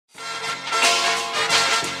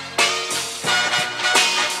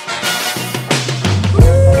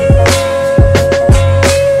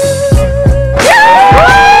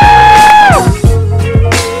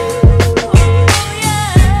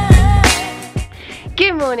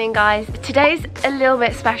Good morning guys. Today's a little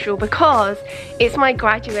bit special because it's my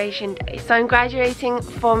graduation day. So I'm graduating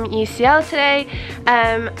from UCL today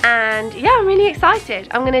and yeah, I'm really excited.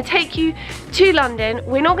 I'm going to take you to London.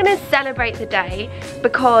 We're not going to celebrate the day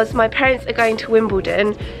because my parents are going to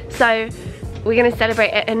Wimbledon, so we're going to celebrate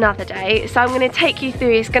it another day. So I'm going to take you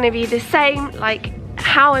through, it's going to be the same like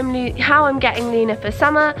how I'm getting Luna for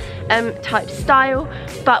summer type style,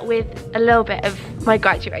 but with a little bit of my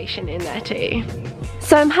graduation in there too.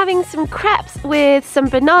 So I'm having some crepes with some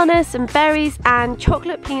bananas, some berries and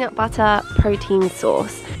chocolate peanut butter protein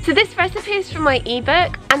sauce. So this recipe is from my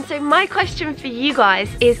ebook, and so my question for you guys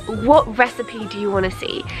is, what recipe do you want to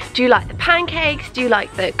see? Do you like the pancakes? Do you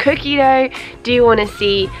like the cookie dough? Do you want to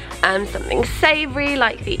see something savoury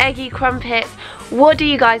like the eggy crumpets? What do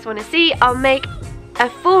you guys want to see? I'll make a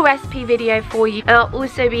full recipe video for you, and I'll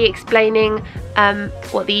also be explaining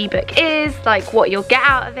what the ebook is, like what you'll get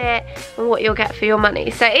out of it and what you'll get for your money.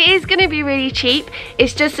 So it is going to be really cheap.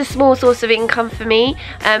 It's just a small source of income for me,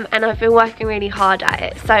 and I've been working really hard at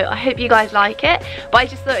it, so I hope you guys like it. But I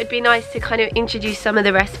just thought it'd be nice to kind of introduce some of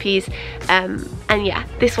the recipes, and yeah,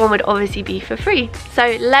 this one would obviously be for free,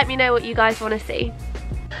 so let me know what you guys want to see.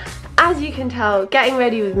 As you can tell, getting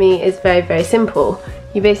ready with me is very simple.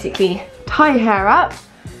 You basically tie your hair up,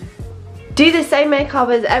 do the same makeup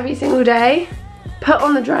as every single day, put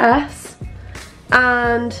on the dress,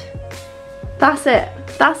 and that's it.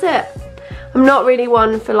 I'm not really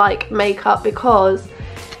one for like makeup because,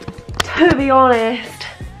 to be honest,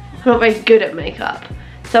 I'm not very good at makeup.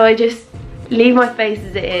 So I just leave my face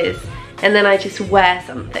as it is and then I just wear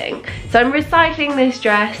something. So I'm recycling this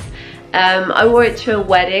dress. I wore it to a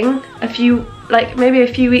wedding maybe a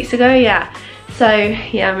few weeks ago, yeah. So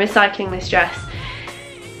yeah, I'm recycling this dress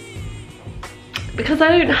because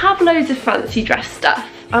I don't have loads of fancy dress stuff.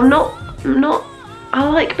 I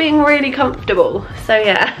like being really comfortable, so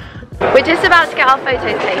yeah. We're just about to get our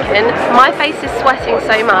photos taken. My face is sweating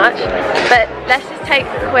so much, but let's just take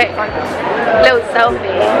a quick little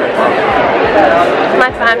selfie.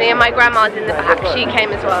 My family and my grandma's in the back, she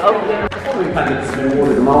came as well. The following candidates have been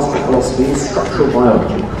awarded the Master of Philosophy in Structural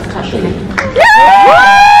Biology. Natacha.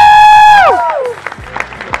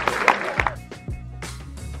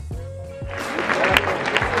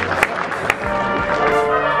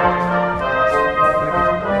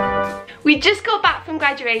 We just got back from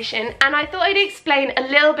graduation and I thought I'd explain a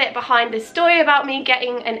little bit behind the story about me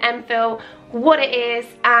getting an MPhil, what it is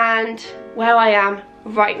and where I am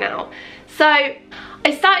right now. So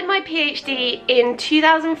I started my PhD in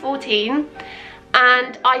 2014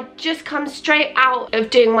 and I just come straight out of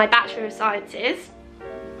doing my Bachelor of Sciences,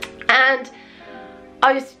 and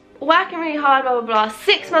I was working really hard, blah blah blah.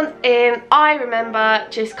 6 months in, I remember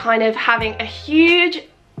just kind of having a huge,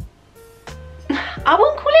 I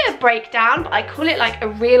won't call it a breakdown, but I call it like a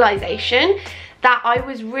realization that I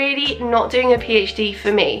was really not doing a PhD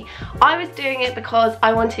for me. I was doing it because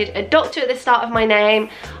I wanted a doctor at the start of my name.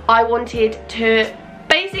 I wanted to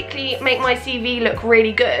basically make my CV look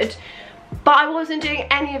really good, but I wasn't doing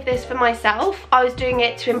any of this for myself. I was doing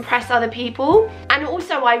it to impress other people, and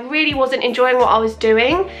also I really wasn't enjoying what I was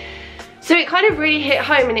doing. So it kind of really hit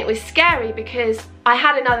home, and it was scary because I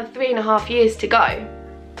had another 3.5 years to go.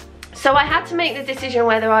 So I had to make the decision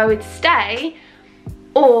whether I would stay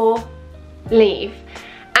or leave.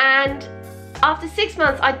 And after 6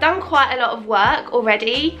 months, I'd done quite a lot of work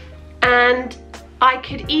already, and I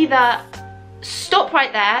could either stop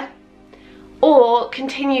right there or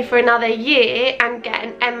continue for another year and get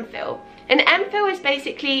an MPhil. An MPhil is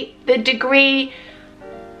basically the degree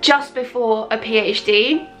just before a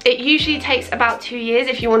PhD. It usually takes about 2 years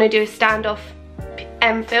if you want to do a standoff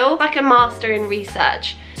MPhil, like a master in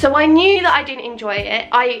research. So I knew that I didn't enjoy it.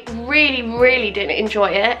 I really didn't enjoy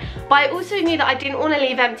it. But I also knew that I didn't want to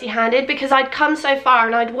leave empty-handed because I'd come so far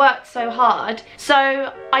and I'd worked so hard.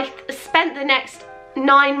 So I spent the next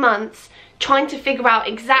 9 months trying to figure out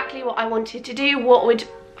exactly what I wanted to do, what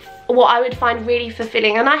I would find really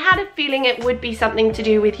fulfilling. And I had a feeling it would be something to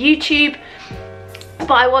do with YouTube,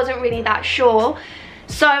 but I wasn't really that sure.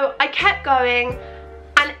 So I kept going,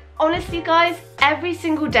 and honestly guys, every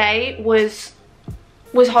single day was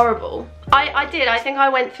horrible. I think I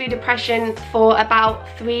went through depression for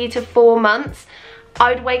about 3 to 4 months.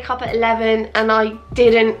 I would wake up at 11 and I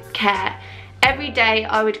didn't care. Every day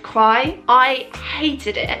I would cry. I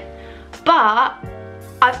hated it. But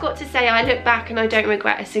I've got to say, I look back and I don't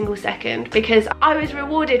regret a single second because I was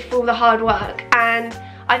rewarded for all the hard work, and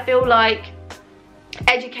I feel like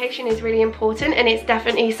education is really important, and it's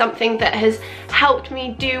definitely something that has helped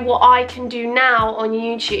me do what I can do now on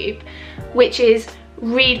YouTube, which is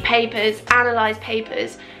read papers, analyze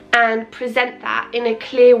papers, and present that in a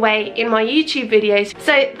clear way in my YouTube videos.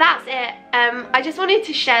 So that's it. I just wanted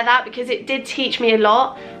to share that because it did teach me a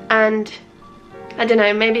lot, and I don't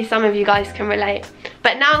know, maybe some of you guys can relate.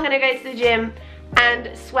 But now I'm gonna go to the gym and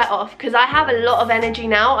sweat off because I have a lot of energy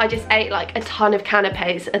now. I just ate like a ton of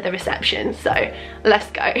canapes at the reception, so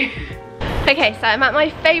let's go. Okay, so I'm at my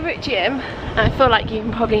favourite gym. I feel like you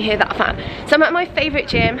can probably hear that fan. So I'm at my favourite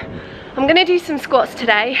gym. I'm gonna do some squats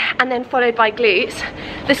today and then followed by glutes.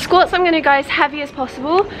 The squats I'm gonna go as heavy as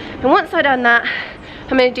possible, and once I've done that,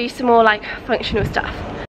 I'm gonna do some more like functional stuff.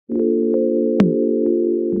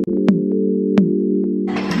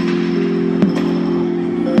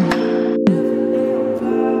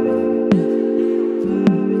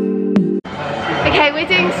 Okay, we're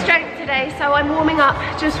doing strength today, so I'm warming up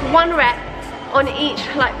just 1 rep on each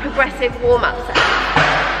like progressive warm-up set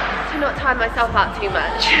to not tire myself out too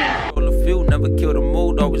much. Never kill the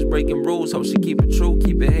mood, always breaking rules. Hope she keep it true,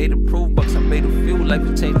 keep it hate approved. Bucks I made a few, life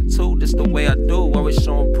will change it too. This the way I do, always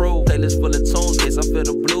showing proof. Playlist full of tunes, case I feel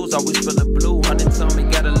the blues, always feeling blue. Honey told me,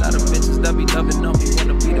 got a lot of bitches that be loving on me,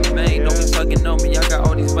 wanna be the main, don't be tugging on me. I got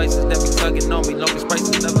all these vices that be tugging on me. Longest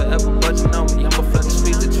prices never ever budging on me. I'ma flood the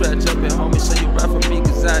streets to try jumping, homie. So you ride for me,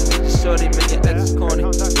 cause I need you. Sure they make your exes corny.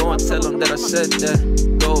 Go and tell them that I said that.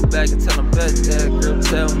 Go back and tell them bet that. Girl,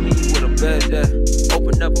 tell me what a bed that.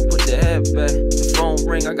 Open up and put your head back. The phone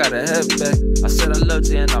ring, I got a head back. I said I loved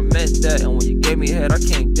you and I meant that. And when you gave me head, I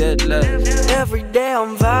can't dead left. Every day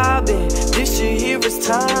I'm vibing, this shit here is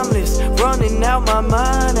timeless. Running out my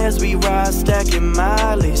mind as we ride, stacking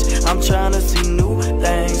mileage. I'm trying to see new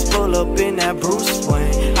things, pull up in that Bruce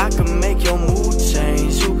Wayne. I can make your mood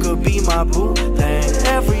change, you could be my boo thing.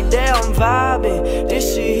 Every day I'm vibing,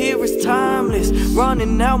 this shit here is timeless.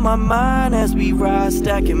 Running out my mind as we ride,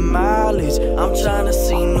 stacking mileage. I'm trying to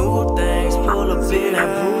see new things, pull up in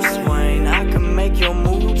that Bruce Wayne. I can make your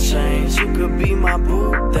mood change, you could be my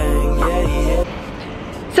boo thing, yeah,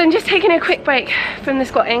 yeah. So I'm just taking a quick break from the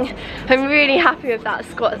squatting. I'm really happy with that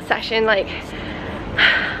squat session. Like,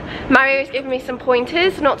 Mario's given me some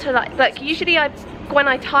pointers not to like usually when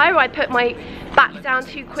I tire I put my back down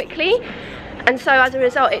too quickly, and so as a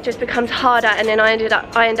result it just becomes harder, and then I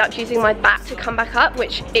end up using my back to come back up,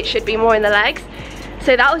 which it should be more in the legs.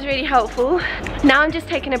 So that was really helpful. Now I'm just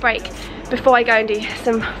taking a break before I go and do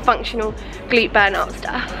some functional glute burnout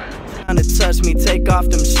stuff. To touch me, take off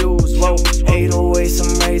them shoes. Whoa, 808,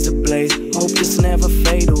 some razor blades. Hope this never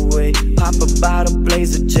fade away. Pop a bottle,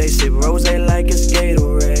 blaze a J, sip rose like it's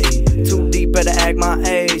Gatorade. Too deep, better act my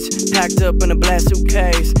age. Packed up in a black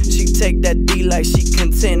suitcase. She take that D like she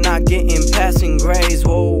content, not getting passing grades.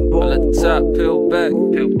 Whoa, whoa. I let the top peel back.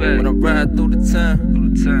 When I ride through the town.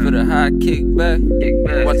 For the high kick back.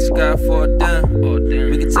 Watch the sky fall down.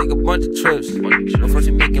 We can take a bunch of trips, but first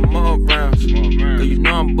you making more rounds. Girl, you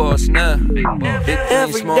know I'm boss now. Big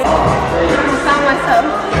thing, small. I found myself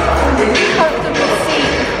in a comfortable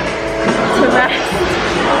seat to rest.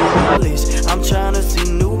 I'm trying to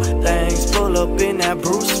see new things, pull up in that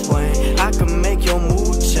Bruce Wayne. I can make your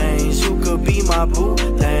mood change, you could be my boo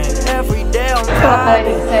thing. Every day I'm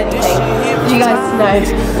vibing. You guys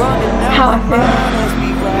know how I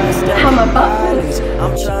feel, how my butt feels.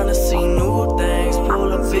 I'm trying to see new things,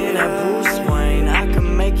 pull up in that Bruce Wayne. I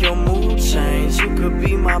can make your mood change, you could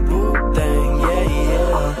be my boo thing, yeah,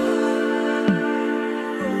 yeah.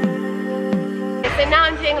 So now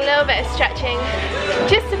I'm doing a little bit of stretching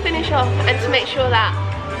just to finish off and to make sure that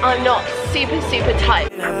I'm not super tight.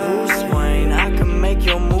 Bruce Wayne, I can make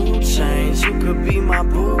your mood change, you could be my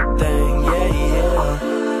boo thing, yeah, yeah.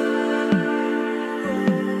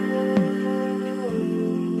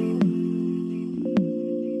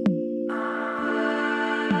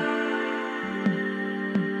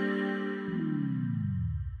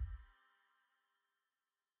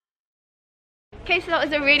 Okay, so that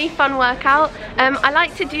was a really fun workout. I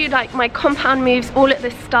like to do like my compound moves all at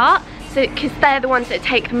the start, so because they're the ones that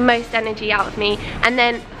take the most energy out of me, and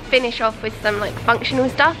then finish off with some like functional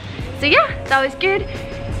stuff. So yeah, that was good.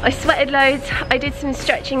 I sweated loads. I did some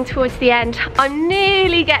stretching towards the end. I'm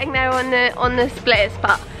nearly getting there on the splits,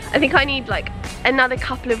 but I think I need like another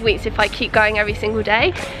couple of weeks if I keep going every single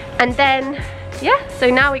day. And then yeah, so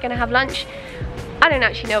now we're gonna have lunch. I don't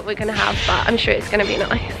actually know what we're gonna have, but I'm sure it's gonna be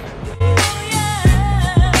nice.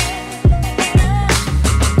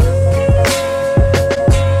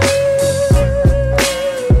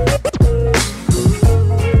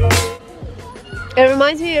 It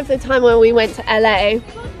reminds me of the time when we went to LA,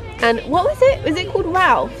 and what was it? Was it called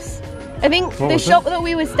Ralph's? I think the shop that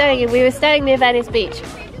we were staying in, we were staying near Venice Beach,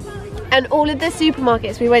 and all of the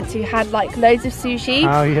supermarkets we went to had like loads of sushi.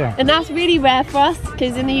 Oh yeah. And that's really rare for us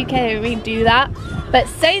because in the UK we don't really do that. But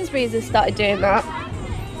Sainsbury's has started doing that,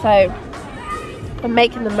 so I'm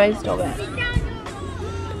making the most of it.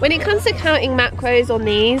 When it comes to counting macros on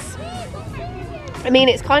these, I mean,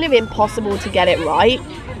 it's kind of impossible to get it right,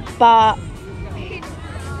 but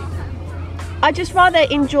I just rather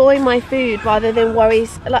enjoy my food rather than worry.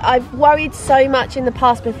 Like, I've worried so much in the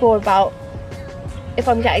past before about if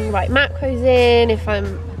I'm getting the right macros in, if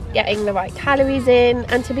I'm getting the right calories in,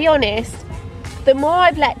 and to be honest, the more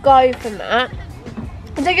I've let go from that,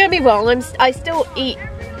 and don't get me wrong, I still eat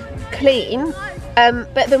clean,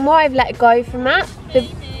 but the more I've let go from that, the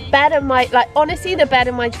better honestly, the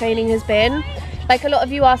better my training has been. Like, a lot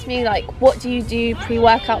of you ask me, like, what do you do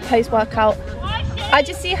pre-workout, post-workout? I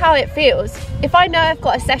just see how it feels. If I know I've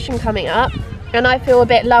got a session coming up and I feel a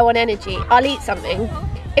bit low on energy, I'll eat something.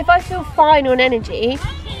 If I feel fine on energy,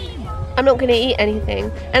 I'm not going to eat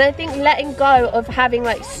anything. And I think letting go of having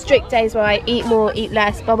like strict days where I eat more, eat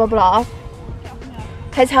less, blah blah blah,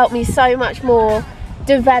 has helped me so much more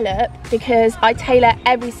develop, because I tailor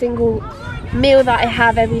every single meal that I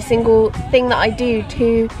have, every single thing that I do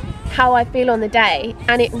to how I feel on the day,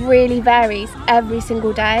 and it really varies every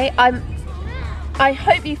single day. I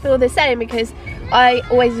hope you feel the same, because I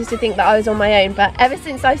always used to think that I was on my own, but ever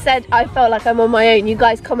since I said I felt like I'm on my own, you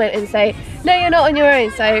guys comment and say, no, you're not on your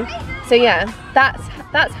own. So yeah,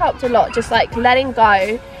 that's helped a lot, just like letting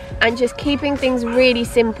go and just keeping things really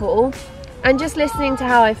simple and just listening to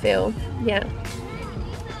how I feel. Yeah,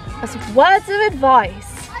 that's words of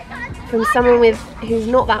advice from someone who's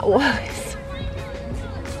not that wise.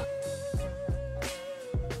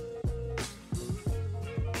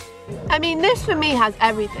 I mean, this for me has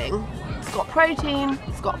everything. It's got protein,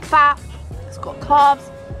 it's got fat, it's got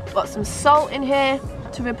carbs, got some salt in here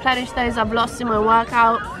to replenish those I've lost in my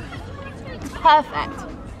workout. Perfect,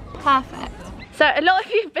 perfect. So a lot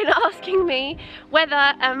of you have been asking me whether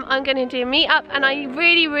I'm going to do a meetup, and I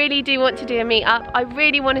really do want to do a meetup. I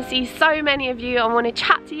really want to see so many of you. I want to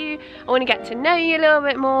chat to you, I want to get to know you a little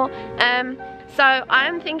bit more. So I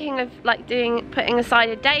am thinking of like putting aside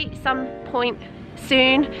a date some point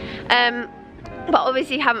soon, but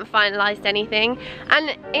obviously haven't finalized anything.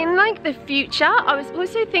 And in like the future, I was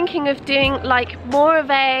also thinking of doing like more of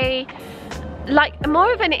an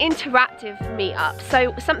interactive meetup,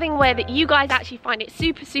 so something where that you guys actually find it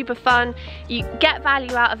super fun, you get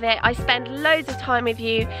value out of it, I spend loads of time with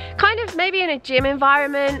you, kind of maybe in a gym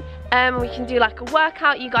environment. We can do like a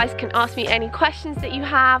workout, you guys can ask me any questions that you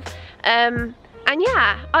have, and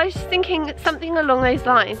yeah, I was just thinking something along those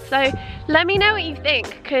lines. So let me know what you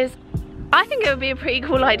think, because I think it would be a pretty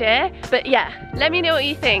cool idea. But yeah, let me know what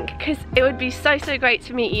you think, because it would be so great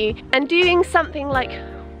to meet you, and doing something like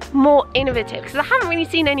more innovative, because I haven't really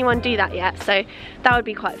seen anyone do that yet, so that would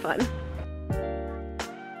be quite fun.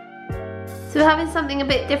 So we're having something a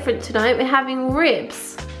bit different tonight. We're having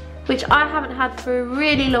ribs, which I haven't had for a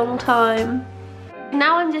really long time.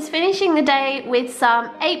 Now I'm just finishing the day with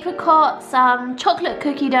some apricot, some chocolate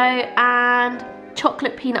cookie dough, and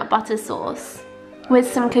chocolate peanut butter sauce with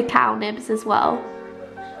some cacao nibs as well.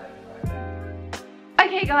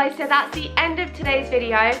 Okay guys, so that's the end of today's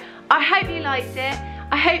video. I hope you liked it.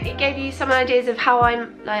 I hope it gave you some ideas of how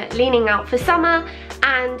I'm like leaning out for summer,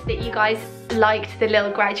 and that you guys liked the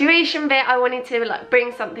little graduation bit. I wanted to like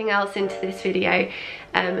bring something else into this video,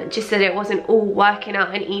 just so that it wasn't all working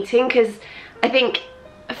out and eating, because I think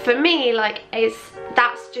for me, like,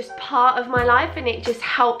 that's just part of my life, and it just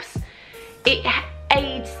helps, it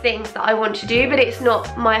aids things that I want to do, but it's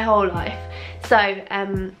not my whole life. So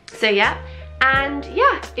yeah, and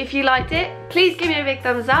yeah, if you liked it, please give me a big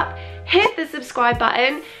thumbs up, hit the subscribe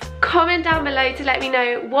button, comment down below to let me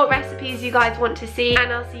know what recipes you guys want to see,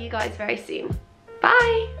 and I'll see you guys very soon.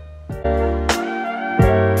 Bye!